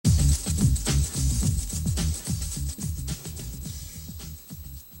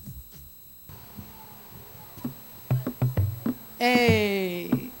Hey,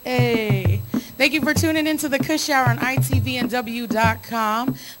 hey. Thank you for tuning into the Kush Hour on ITV and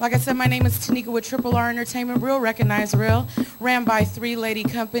W.com. Like I said, my name is Tanika with Triple R Entertainment, Real Recognize Real, ran by 3 lady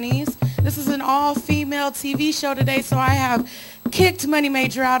companies. This is an all-female TV show today, so I have kicked Money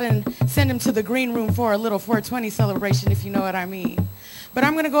Major out and sent him to the green room for a little 420 celebration, if you know what I mean. But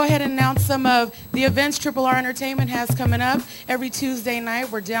I'm going to go ahead and announce some of the events Triple R Entertainment has coming up. Every Tuesday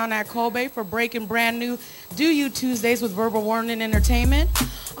night, we're down at Kobe for breaking brand new Do You Tuesdays with Verbal Warning Entertainment.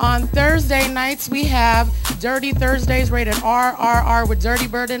 On Thursday nights, we have Dirty Thursdays rated RRR with Dirty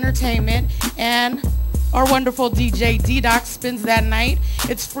Bird Entertainment. And our wonderful DJ D-Doc spins that night.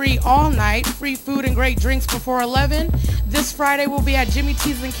 It's free all night, free food and great drinks before 11. This Friday, we'll be at Jimmy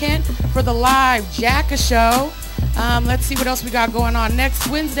T's in Kent for the live Jacka show. Let's see what else we got going on. Next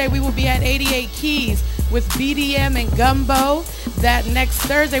Wednesday, we will be at 88 Keys with BDM and Gumbo. That next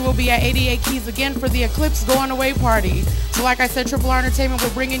Thursday, we'll be at 88 Keys again for the Eclipse Going Away party. So like I said, Triple R Entertainment,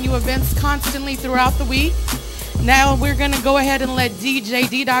 we're bringing you events constantly throughout the week. Now we're going to go ahead and let DJ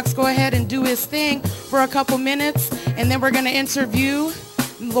D-Docs go ahead and do his thing for a couple minutes. And then we're going to interview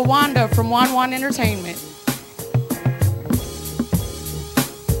LaWanda from Wan Wan Entertainment.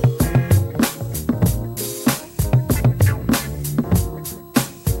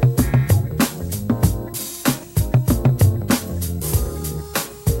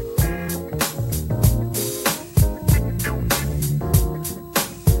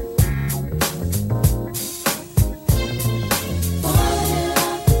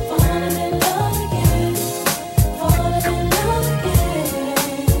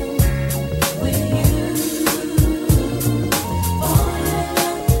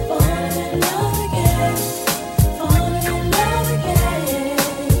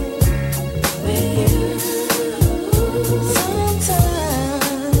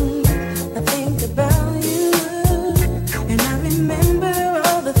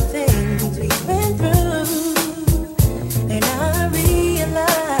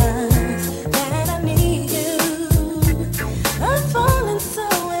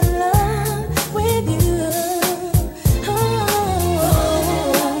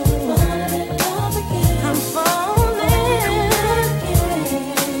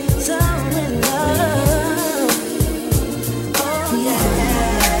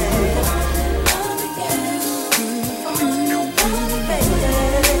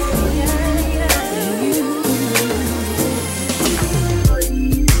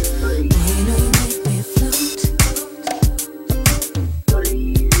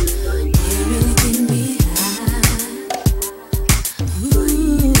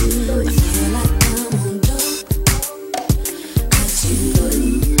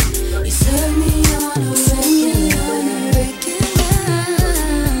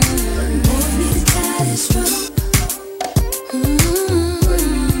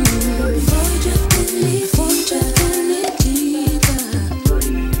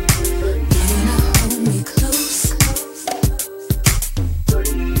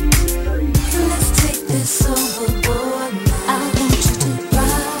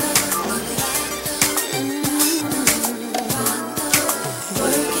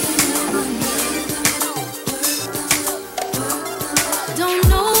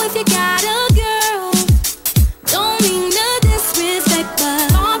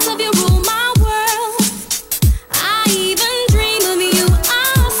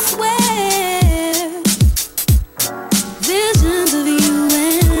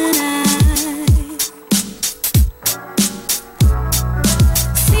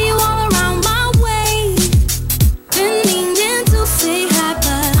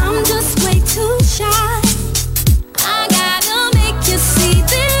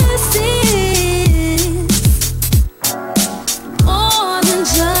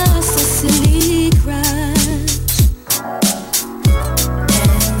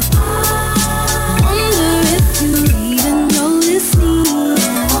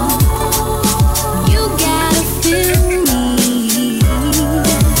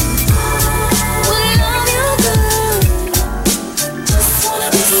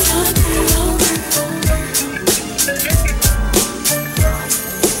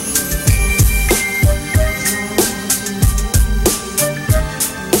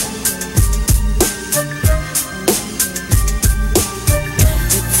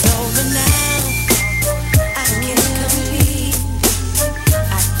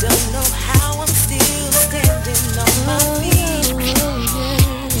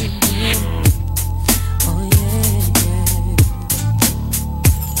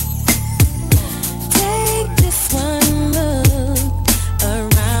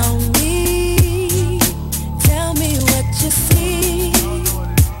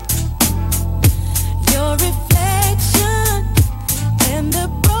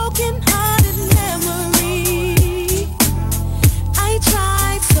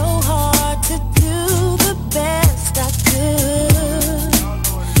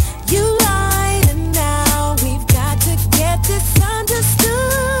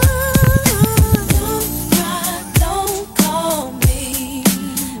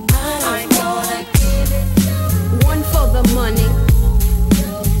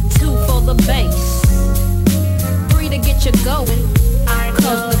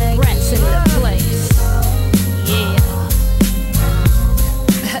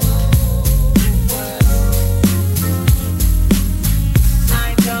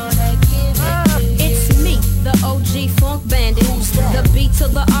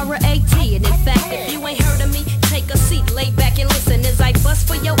 R-A-T. And in fact, if you ain't heard of me, take a seat, lay back and listen as I bust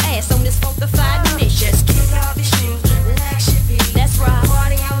for your ass on this funkified mission. Just kick off your shoes, relax your feet. That's right.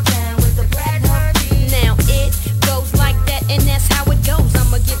 Party all down with the black heartbeat. Now it goes like that, and that's how it goes.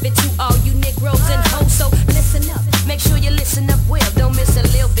 I'ma give it to all you Negroes and hoes. So listen up, make sure you listen up well. Don't miss a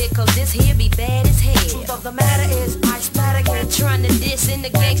little bit, cause this here be bad as hell. Truth of the matter is, I splatter again. Trying to diss in the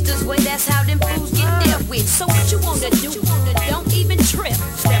gangsters way, that's how them fools get dealt with. So what you wanna do? Don't even trip.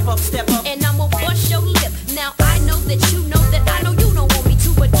 Step up, and I'ma bust your lip. Now I know that you know that I know you don't want me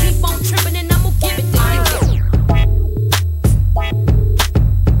to, but keep on tripping and I'ma give it to you.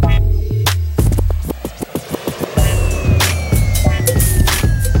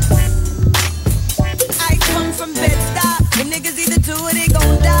 I come from Bed-Stuy. The niggas either do or they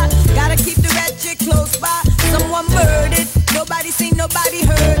gon' die. Gotta keep the ratchet close by. Someone murdered, nobody seen, nobody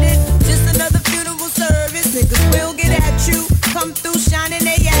heard it. Just another funeral service. Niggas will get at you. Come through shining,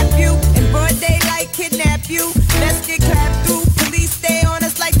 they at you. In broad daylight, kidnap you. Let's get clapped through. Police stay on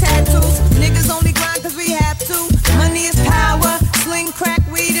us like tattoos. Niggas only grind cause we have to. Money is power. Sling, crack,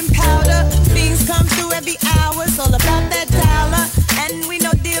 weed, and powder. Things come through every hour. It's all about that dollar. And we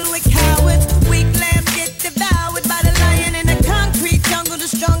no deal with cowards. Weak lambs get devoured by the lion in the concrete jungle. The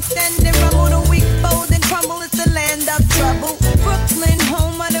strong stand and rumble. The weak fold and crumble. It's the land of trouble. Brooklyn,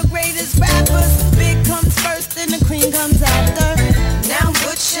 home of the greatest rappers. Big comes first and the cream comes after. Now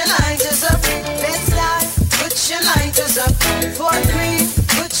put your lighters up. Bed-Stuy, put your lighters up. Fort Greene,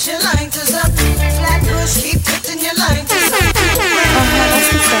 put your lighters up. Flatbush, keep putting your lighters up.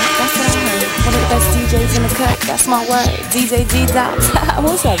 That's what's up, that's what I heard. One of the best DJs in the cut, that's my word. DJ D-Dots.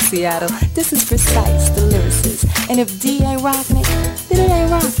 What's up, Seattle? This is Precise, the lyricist. And if D ain't rocking it, then it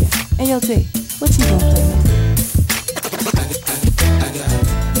ain't rocking. And yo, D, what you gonna play now? I got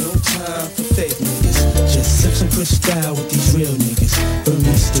no time for fake niggas. Just sip some Cristal with these real niggas. From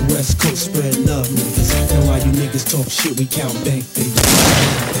east to west coast, spread love niggas. And while you niggas talk shit, we count bank figures.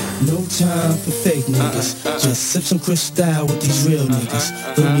 No time for fake niggas. Just sip some Cristal with these real niggas.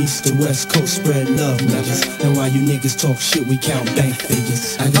 From east to west coast, spread love niggas. And while you niggas talk shit, we count bank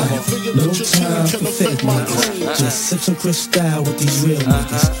figures. I got no time for fake niggas. Just sip some Cristal with these real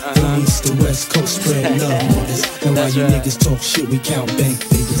niggas. From east to west coast, spread love niggas. And while you niggas talk shit, we count bank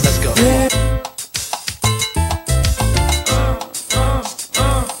figures. Let's go.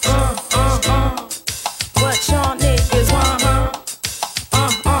 What y'all niggas want,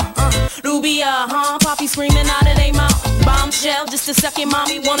 Rubia, Poppy screaming out of they mouth. Bombshell, just a second,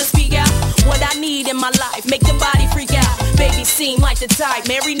 mommy wanna speak out. What I need in my life, make the body freak out. Baby seem like the type,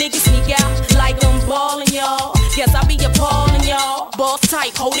 married niggas sneak out. Like them ballin', y'all. Guess I be appallin', y'all. Boss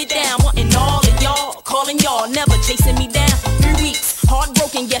type, hold it down, wantin' all of y'all. Calling y'all, never chasing me down. 3 weeks,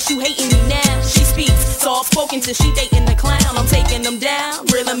 heartbroken, guess you hating me now. She speaks, soft spoken till she dating the clown. I'm taking them down,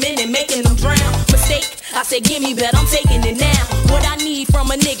 reel them in and making them drown. Mistake, I said give me bet, I'm taking it now. What I need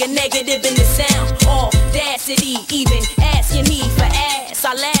from a nigga, negative in the sound. Audacity, even asking me for ass.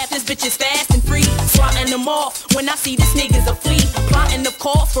 I laugh, this bitch is fast and free. Swatting them off when I see this nigga's a flea. Plotting the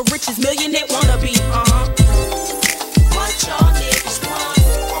call for riches, millionaire wanna be. What y'all niggas want?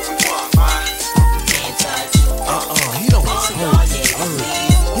 What we want, man? Can't touch. He don't hurt.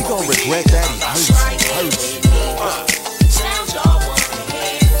 He gon' regret that. He hurts. Sounds y'all wanna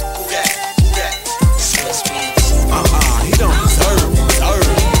hear. Who that? Switch beats. He don't deserve.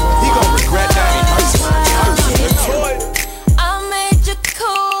 He gon' regret that. He hurts. I made you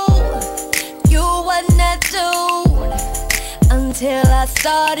cool. You wasn't that dude until I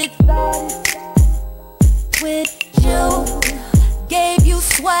started with you. Gave you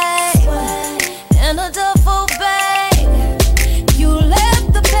swag and a duffel bag. You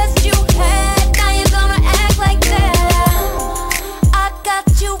left the best you had. Now you're gonna act like that. I got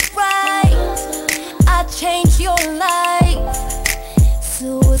you right. I changed your life.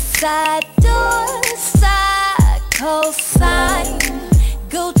 Suicide door, side, cosign,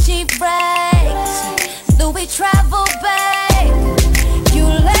 Gucci rags, Louis travel bag. You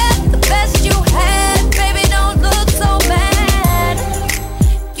left the best you had, baby, don't look so bad.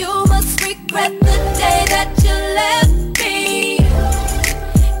 You must regret the day that you left me.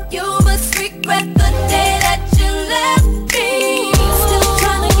 You must regret the day that you left me. Still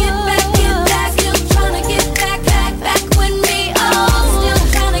trying to get back, still trying to get back with me. Oh, still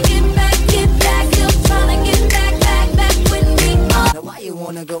trying to get back, still trying to get back with me. Oh. Now why you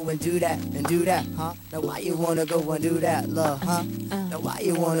wanna go and do that, huh? Now why you wanna go and do that, love, huh? Now why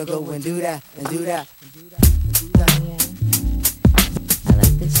you wanna go and do that, and do that, and do that, and do that? Yeah. I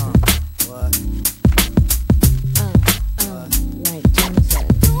like this one. What? Like Jimmy said.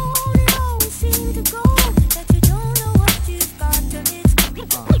 Don't it always seem to go that you don't know what you've got till it's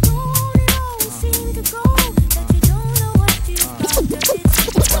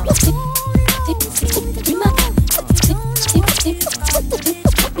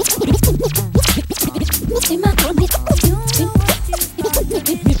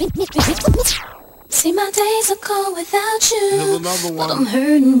days are cold without you. Here's another one. But I'm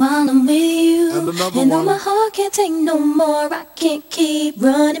hurting while I'm with you. And another and though one. my heart can't take no more, I can't keep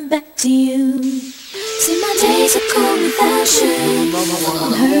running back to you. See, my days are cold without you.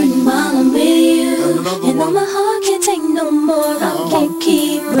 I'm hurting while I'm with you. And though my heart can't take no more, I can't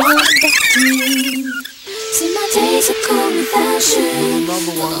keep running back to you. See, my days are cold without you.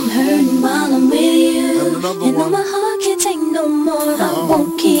 I'm hurting while I'm with you. And though my heart can't take no more, I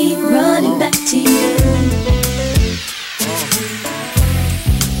won't keep running back to you.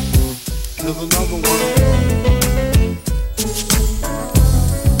 Here's another one.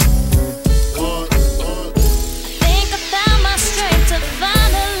 Think I found my strength to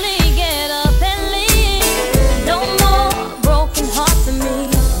finally get up and leave. No more broken heart for me.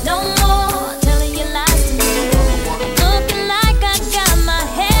 No more telling you lies to me. Looking like I got my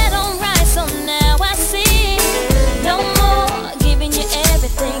head on right, so now I see. No more giving you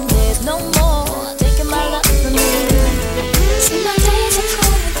everything. There's no more taking my love from me. See, my days are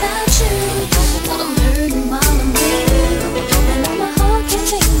cold without you, but I'm hurting while I'm with you. And though my heart can't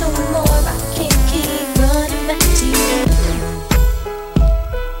take no more, I can't keep running back to you.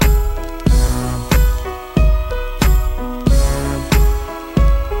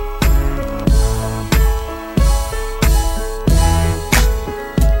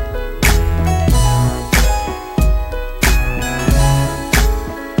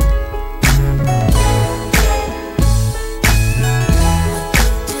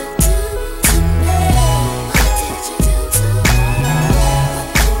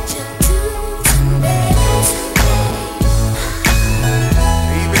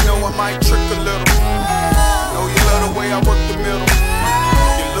 Even though I might trick a little, know you love the way I work the middle.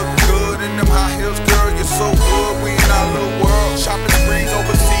 You look good in them high heels, girl, you're so good, we in our little world. Shopping sprees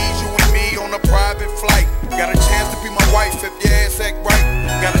overseas, you and me on a private flight. Got a chance to be my wife if your ass act right.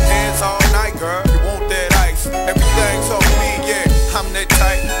 Gotta dance all night, girl, you want that ice. Everything's on me, yeah, I'm that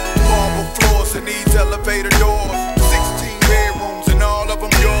type. Marble floors and these elevator doors. 16 bedrooms and all of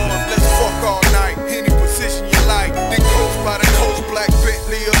them yours. Let's fuck all night, any position you like. Then coast by the coast, black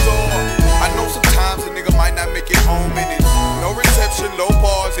Bentley Azor. I know sometimes a nigga might not make it home and it's no reception, low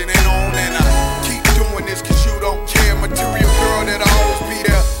bars, and then on. And I keep doing this cause you don't care. Material girl that'll always be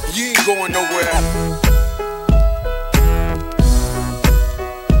there, you ain't going nowhere.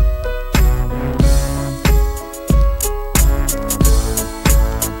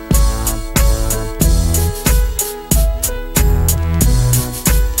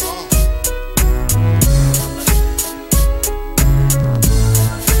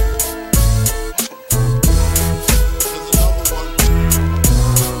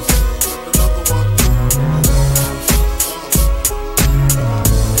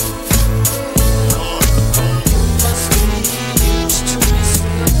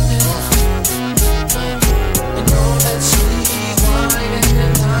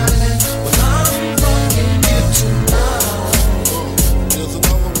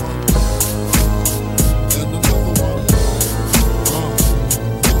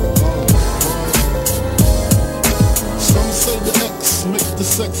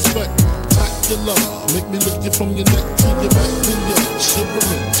 Spectacular, make me look you from your neck to your back to your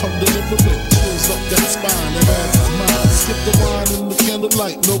shivering, tongue delivering, chills up that spine and ass is mine. Skip the wine in the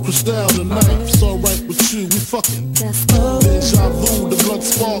candlelight, no crystal tonight. It's alright with you, we fucking. Deja vu, the blood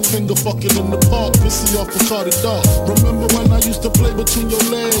spark, finger fucking in the park, pissy off a Cardi dog. Remember when I used to play between your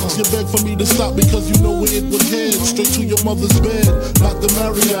legs? You begged for me to stop because you know where it would head, straight to your mother's bed. Not the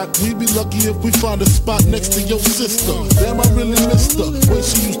Marriott, we'd be lucky if we found a spot next to your sister. Damn, I really missed her. Way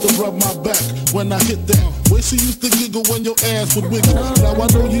she used to rub my back when I hit that. Way she used to giggle when your ass would wiggle. Now I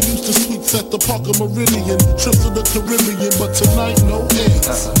know you used to sweets at the Parker Meridian, trips to the Caribbean, but tonight no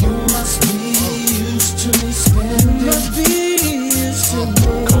ends. You must be used to me spending. Must be used to me.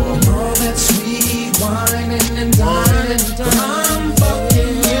 All that sweet whining and dining. But I'm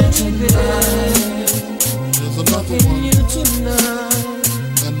fucking you tonight. There's another one. You tonight.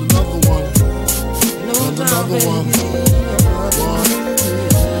 And another one. No And doubt, another one. baby.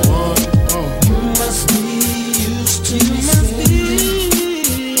 Oh. You must be used to me spending.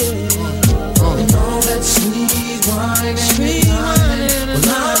 And all that sweet whining and dining.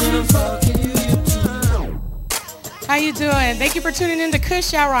 Well, I'm fucking you tonight. How you doing? Thank you for tuning in to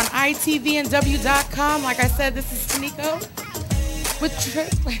Kush Hour on ITV and W.com. Like I said, this is Taniko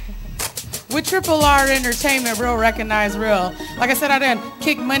with Triple R Entertainment, real recognize real. Like I said, I didn't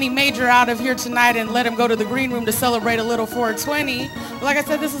kick Money Major out of here tonight and let him go to the green room to celebrate a little 420. But like I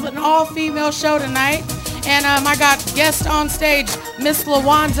said, this is an all-female show tonight. And I got guest on stage, Miss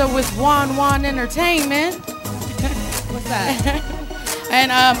LaWanda with Wan Wan Entertainment. What's that?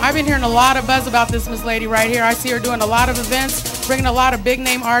 And I've been hearing a lot of buzz about this Miss Lady right here. I see her doing a lot of events, bringing a lot of big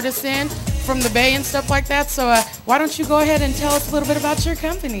name artists in from the Bay and stuff like that. So why don't you go ahead and tell us a little bit about your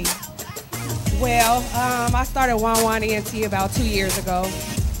company? Well, I started Wan ENT about 2 years ago.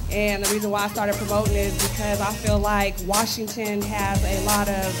 And the reason why I started promoting is because I feel like Washington has a lot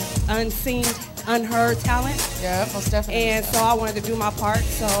of unseen, unheard talent. Yeah, most definitely. And so I wanted to do my part.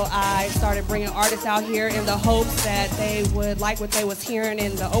 So I started bringing artists out here in the hopes that they would like what they was hearing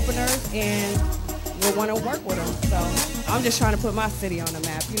in the openers and would want to work with them. So I'm just trying to put my city on the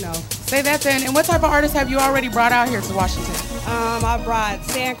map, you know. Say that then. And what type of artists have you already brought out here to Washington? I brought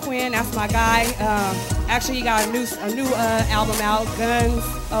San Quinn, that's my guy. Actually, he got a new album out, Guns.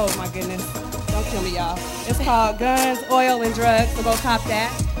 Oh my goodness, don't kill me, y'all. It's called Guns, Oil, and Drugs, so go cop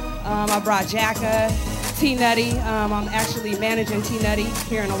that. I brought Jacka, T-Nutty. I'm actually managing T-Nutty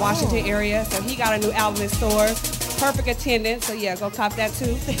here in the Washington area, so he got a new album in stores. Perfect attendance, so yeah, go cop that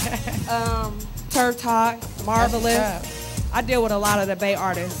too. Turf Talk, Marvelous. I deal with a lot of the Bay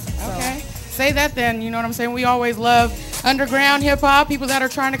artists. So. Okay. Say that then, you know what I'm saying? We always love underground hip hop, people that are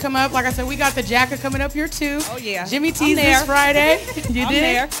trying to come up. Like I said, we got the Jacka coming up here too. Oh yeah. Jimmy T's this Friday. You I'm did?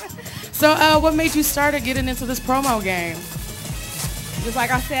 There. So what made you start getting into this promo game? Just like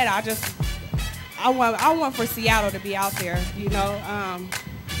I said, I want for Seattle to be out there, you know.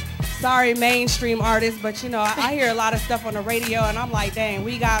 Sorry, mainstream artists, but you know, I hear a lot of stuff on the radio and I'm like, dang,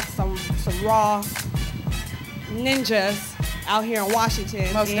 we got some raw ninjas out here in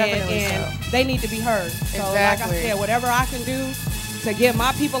Washington, Most definitely and so. They need to be heard. So Exactly. like I said, whatever I can do to get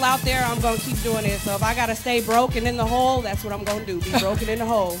my people out there, I'm gonna keep doing it. So if I gotta stay broken in the hole, that's what I'm gonna do, be broken in the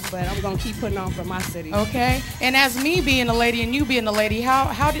hole. But I'm gonna keep putting on for my city. Okay. And as me being a lady and you being a lady,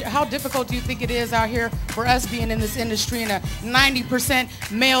 how difficult do you think it is out here for us being in this industry, in a 90%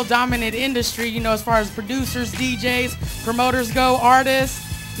 male-dominant industry, you know, as far as producers, DJs, promoters go, artists?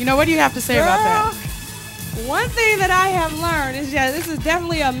 You know, what do you have to say about that? One thing that I have learned is that this is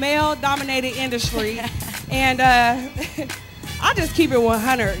definitely a male-dominated industry, and I just keep it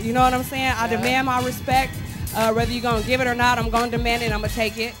 100. You know what I'm saying? I demand my respect. Whether you're gonna give it or not, I'm gonna demand it. I'm gonna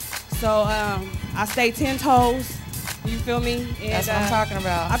take it. So I stay 10 toes. You feel me? And, that's what I'm talking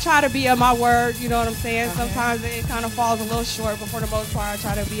about. I try to be on my word. You know what I'm saying? Okay. Sometimes it kind of falls a little short, but for the most part, I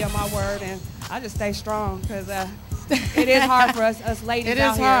try to be on my word, and I just stay strong because. It is hard for us ladies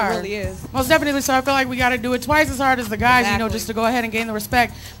out here. It really is. Most definitely. So I feel like we got to do it twice as hard as the guys, exactly. You know, just to go ahead and gain the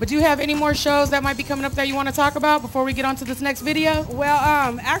respect. But do you have any more shows that might be coming up that you want to talk about before we get on to this next video? Well,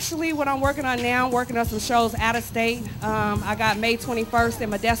 actually, what I'm working on now, I'm working on some shows out of state. I got May 21st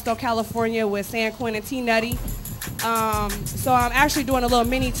in Modesto, California with San Quinn and T-Nutty. So I'm actually doing a little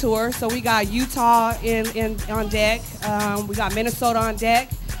mini tour. So we got Utah on deck. We got Minnesota on deck.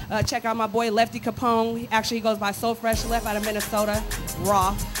 Check out my boy Lefty Capone. Actually, he goes by So Fresh Left out of Minnesota,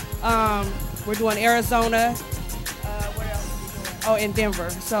 raw. We're doing Arizona. Where else are we doing? Oh, in Denver.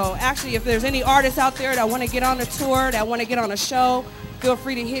 So actually, if there's any artists out there that want to get on the tour, that want to get on a show, feel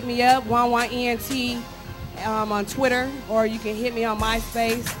free to hit me up, ENT on Twitter, or you can hit me on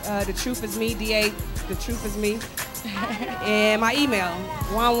MySpace. The Truth Is Me, D8, The Truth Is Me. And my email,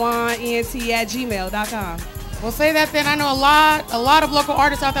 wanwanent@gmail.com. Well, say that then. I know a lot of local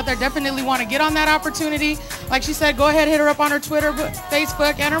artists out there definitely want to get on that opportunity. Like she said, go ahead, hit her up on her Twitter,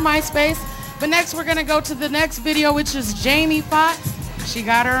 Facebook, and her MySpace. But next, we're going to go to the next video, which is Jamie Foxx. She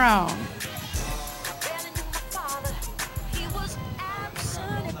got her own.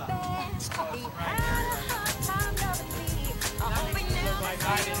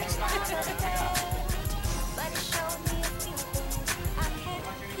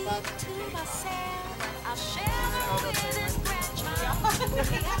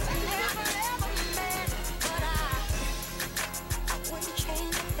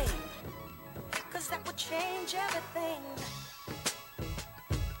 Change everything.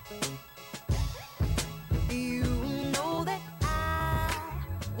 You know that I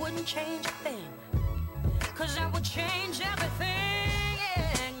wouldn't change a thing, 'cause I would change everything.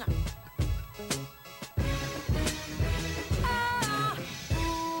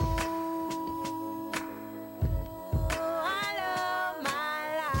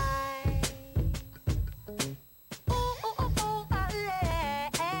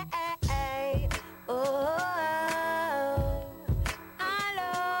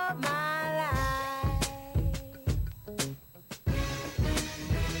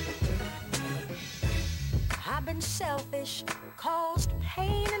 Selfish, caused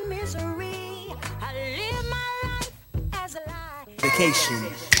pain and misery. I live my life as a lie.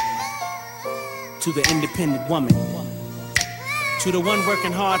 Vacation to the independent woman, to the one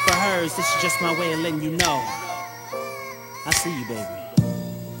working hard for hers. This is just my way of letting you know I see you, baby.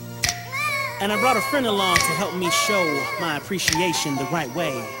 And I brought a friend along to help me show my appreciation the right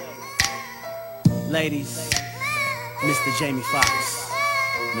way. Ladies, Mr. Jamie Foxx.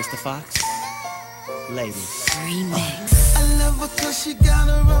 Mr. Fox, ladies. Remix. I love her cause she got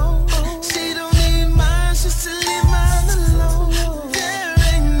her own. She don't need mine, she should leave mine alone. There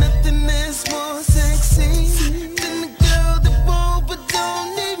ain't nothing that's more sexy than the girl that won't but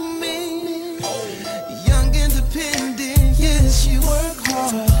don't need me. Young, independent, yes, she work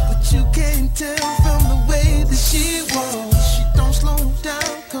hard, but you can't tell from the way that she walks. She don't slow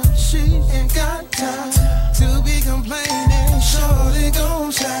down cause she ain't got time to be complaining. Shorty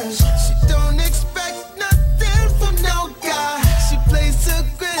gon' shine. She don't expect nothing from no guy. She plays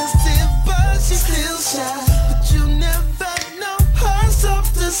aggressive, but she still shy. But you never know her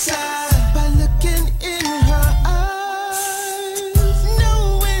softer side by looking in her eyes.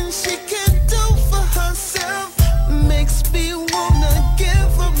 Knowing she can do for herself makes me wanna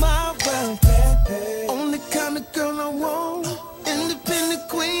give her my wealth. Only kind of girl I want. Independent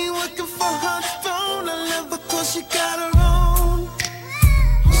queen working for her throne. I love her cause she got her own.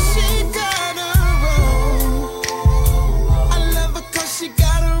 She got her own. I love her cause she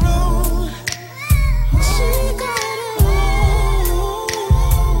got her own. She got her own.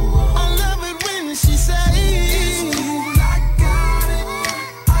 I love it when she says, I got it,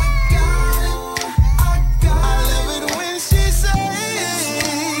 I got it, I got it. I love it when she says,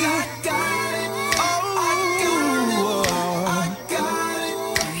 I got it, oh, I got it.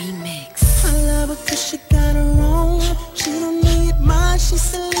 Remix. I love her cause she got her own. She don't need mine, she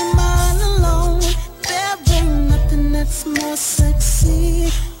still leave mine alone. There ain't nothing that's more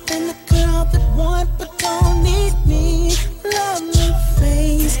sexy than a girl that want but don't need me. Lovely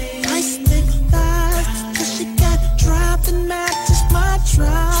face, nice thick thighs, cause she got drive that matches my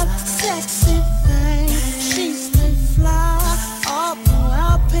drive. Sexy thing, she stay fly, all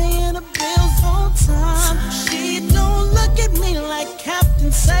throughout paying the bills on time. She don't look at me like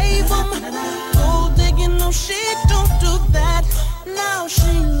Captain Save 'em. Gold digging, no, she don't do that. Now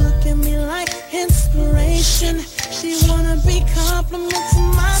she look at me like inspiration. She wanna be complimenting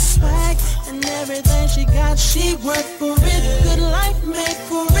my swag and everything she got. She worked for it, good life made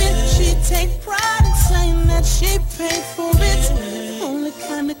for it. She take pride in saying that she paid for it. Only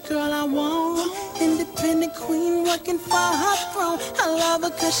kind of girl I want. Independent queen working for her throne. I love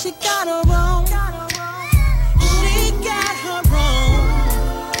her cause she got her own. She got her own.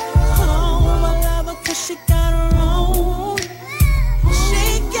 Oh, I love her cause she got her own.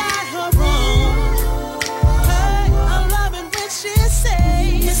 She got her own. Hey, I love it when she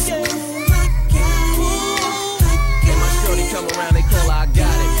says, I got it. When my shorty come around, they call her I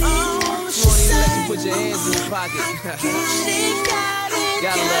got it. You won't even let you put your hands in your pocket. She got it.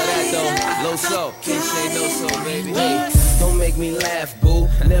 Gotta love that though. Low so, can't say no so, baby. Hey, don't make me laugh, boo.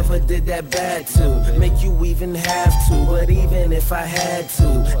 Never did that bad to make you even have to. But even if I had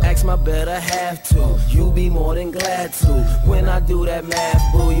to, ask my better half to. You be more than glad to. When I do that math,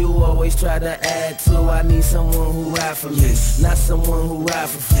 boo, you always try to add to. I need someone who ride for me, not someone who ride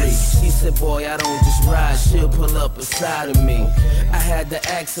for free. She said, boy, I don't just ride, she'll pull up beside of me. I had to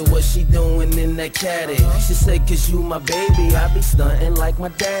ask her what she doing in that caddy. She said, cause you my baby, I be stunting like my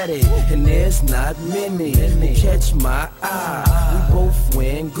daddy. And there's not many catch my eye. We both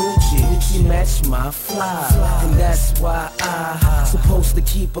wearing Gucci, she match my fly. And that's why I supposed to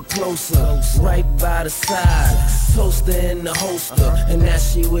keep her closer, right by the side. Toaster in the holster, and now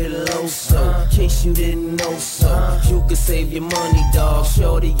she with Loso. Case you didn't know so, you could save your money, dog.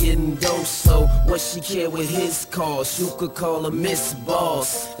 Shorty getting dose, so what she care with his cause? You could call her Miss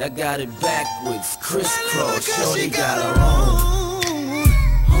Boss. I got it backwards, crisscross. Shorty got her own.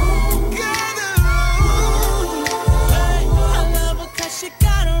 She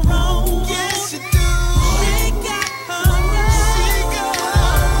got her own. Yes, she do. She got her own. She got her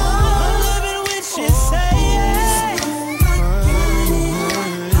own. I love it when she say it.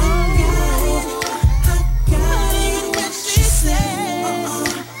 I got it when she say it.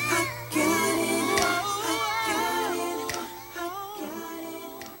 I got it.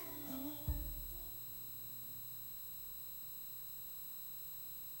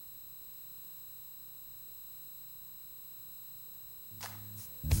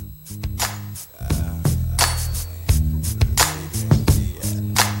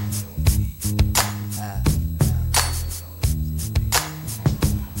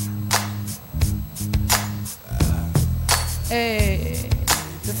 Hey,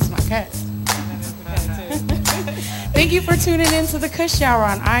 this is my cat. Thank you for tuning in to the Kush Hour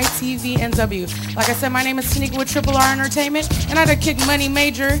on ITV NW. Like I said, my name is Tanika with Triple R Entertainment, and I had to kick Money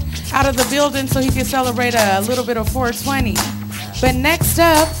Major out of the building so he could celebrate a little bit of 420. But next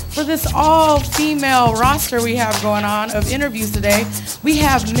up, for this all-female roster we have going on of interviews today, we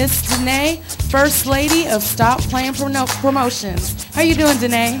have Miss Danae, First Lady of Stop Playing Promotions. How you doing,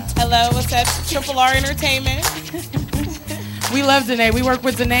 Danae? Hello, what's up? Triple R Entertainment. We love Danae. We worked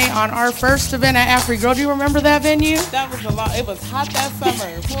with Danae on our first event at Afri Girl. Do you remember that venue? That was a lot. It was hot that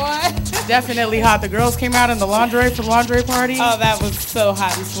summer. What? Definitely hot. The girls came out in the lingerie for the lingerie party. Oh, that was so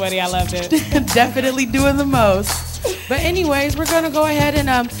hot and sweaty. I loved it. Definitely doing the most. But anyways, we're going to go ahead and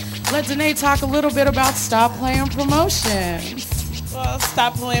let Danae talk a little bit about Stop Playing Promotions. Well,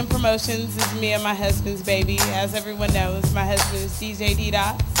 Stop Playing Promotions is me and my husband's baby. As everyone knows, my husband is DJ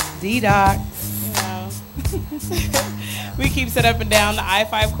D-Doc. D-Doc. You know. We keep it up and down the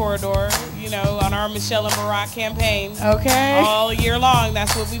I-5 corridor, you know, on our Michelle and Barack campaign. Okay. All year long.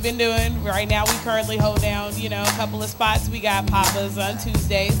 That's what we've been doing. Right now, we currently hold down, you know, a couple of spots. We got Papa's on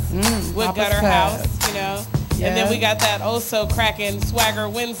Tuesdays with Papa's Gutter Cut. House, you know. Yeah. And then we got that also cracking Swagger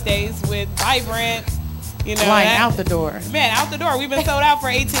Wednesdays with Vibrant. You know, Line out the door. Man, out the door. We've been sold out for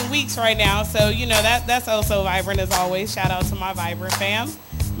 18 weeks right now. So, you know, that's also Vibrant as always. Shout out to my Vibrant fam.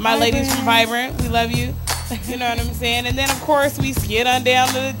 My ladies from Vibrant, we love you. You know what I'm saying? And then, of course, we skid on down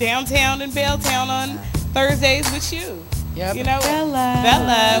to downtown and Belltown on Thursdays with you. Yep. You know,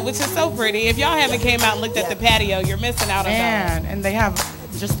 Bella, which is so pretty. If y'all haven't came out and looked at the patio, you're missing out on that. And they have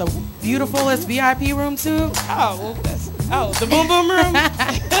just the beautifulest VIP room, too. Oh, well, the boom boom room.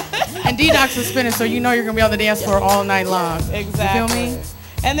 And D-Doc's is spinning, so you know you're going to be on the dance floor all night long. Exactly. You feel me?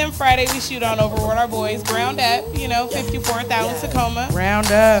 And then Friday, we shoot on over with our boys, Ground Up, you know, 54,000 Tacoma.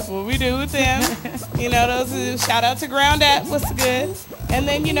 Round up. What we do with them. You know, shout out to Ground Up. What's good? And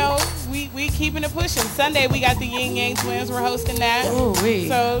then, you know, we keeping it pushing. Sunday, we got the Yin Yang Twins. We're hosting that. Ooh-wee.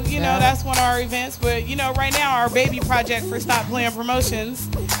 So, you know, that's one of our events. But, you know, right now, our baby project for Stop Playing Promotions,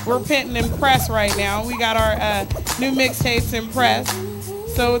 we're pinting in press right now. We got our new mixtapes in press.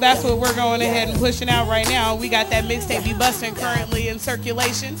 So that's what we're going ahead and pushing out right now. We got that mixtape be busting currently in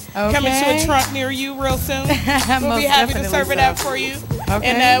circulation. Okay. Coming to a trunk near you real soon. We'll be happy to serve it up for you. Okay.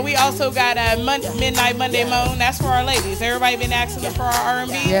 And we also got Midnight Monday Moan. That's for our ladies. Everybody been asking us for our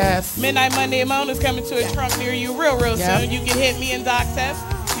R&B. Yes. Midnight Monday Moan is coming to a trunk near you real soon. You can hit me and Doc Tef.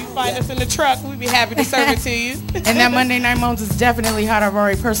 Find us in the truck. We'd be happy to serve it to you. And that Monday Night Moans is definitely hot. I've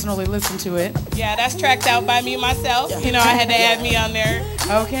already personally listened to it. Yeah, that's tracked out by me myself. You know, I had to add me on there.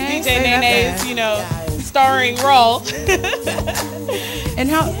 Okay. DJ Nene's, you know, starring role. And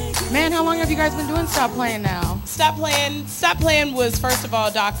how long have you guys been doing Stop Playing now? Stop Playing was, first of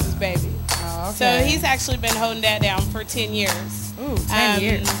all, Doc's baby. Oh, okay. So he's actually been holding that down for 10 years. Ooh, 10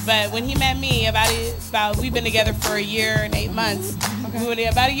 years. But when he met me, we've been together for a year and 8 months. Okay.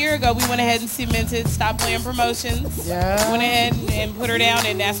 About a year ago, we went ahead and cemented Stop Playing Promotions. Yeah. Went ahead and put her down,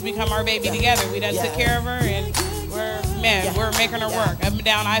 and that's become our baby together. We done took care of her, and we're making her work up and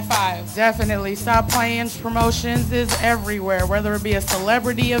down I-5. Definitely. Stop Playing Promotions is everywhere, whether it be a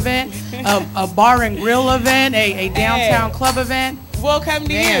celebrity event, a bar and grill event, a downtown club event. We'll come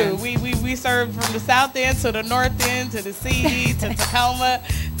to you. We serve from the south end to the north end to the CD to Tacoma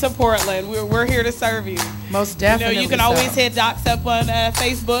to Portland. We're here to serve you. Most definitely. You know, you can always hit Docs up on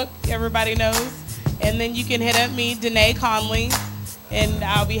Facebook. Everybody knows. And then you can hit up me, Danae Conley, and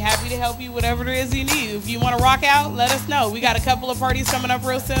I'll be happy to help you whatever it is you need. If you want to rock out, let us know. We got a couple of parties coming up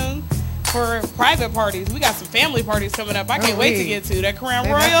real soon for private parties. We got some family parties coming up. I can't wait to get to that Crown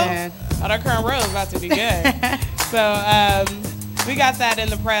Royal. Oh, that Crown Royal is about to be good. So we got that in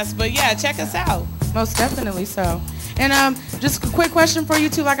the press. But yeah, check us out. Most definitely so. And just a quick question for you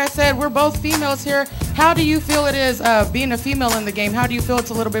two. Like I said, we're both females here. How do you feel it is being a female in the game? How do you feel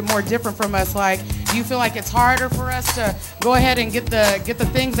it's a little bit more different from us? Like, do you feel like it's harder for us to go ahead and get the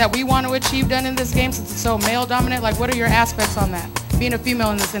things that we want to achieve done in this game since it's so male dominant? Like, what are your aspects on that? Being a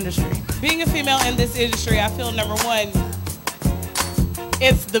female in this industry. Being a female in this industry, I feel number one,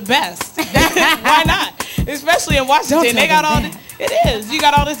 it's the best. Why not? Especially in Washington, they got all. It is. You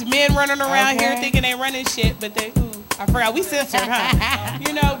got all this men running around here thinking they running shit, but they. I forgot we censored, huh?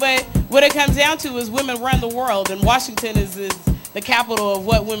 You know, but what it comes down to is women run the world, and Washington is the capital of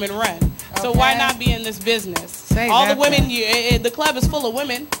what women run. So why not be in this business? All the women, the club is full of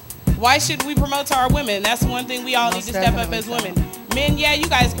women. Why should we promote to our women? That's one thing we all need to step up as women. Men, yeah, you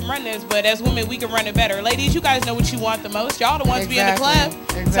guys can run this, but as women, we can run it better. Ladies, you guys know what you want the most. Y'all the ones be in the club.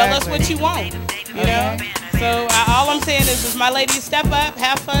 Tell us what you want. You know? So all I'm saying is my ladies, step up,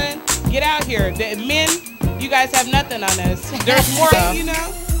 have fun, get out here. The men, you guys have nothing on us. There's more, you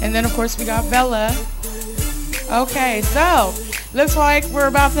know? And then, of course, we got Bella. Okay, so looks like we're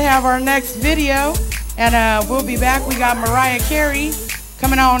about to have our next video, and we'll be back. We got Mariah Carey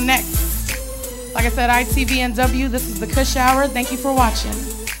coming on next. Like I said, ITV and W, this is the Kush Hour. Thank you for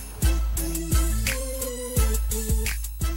watching.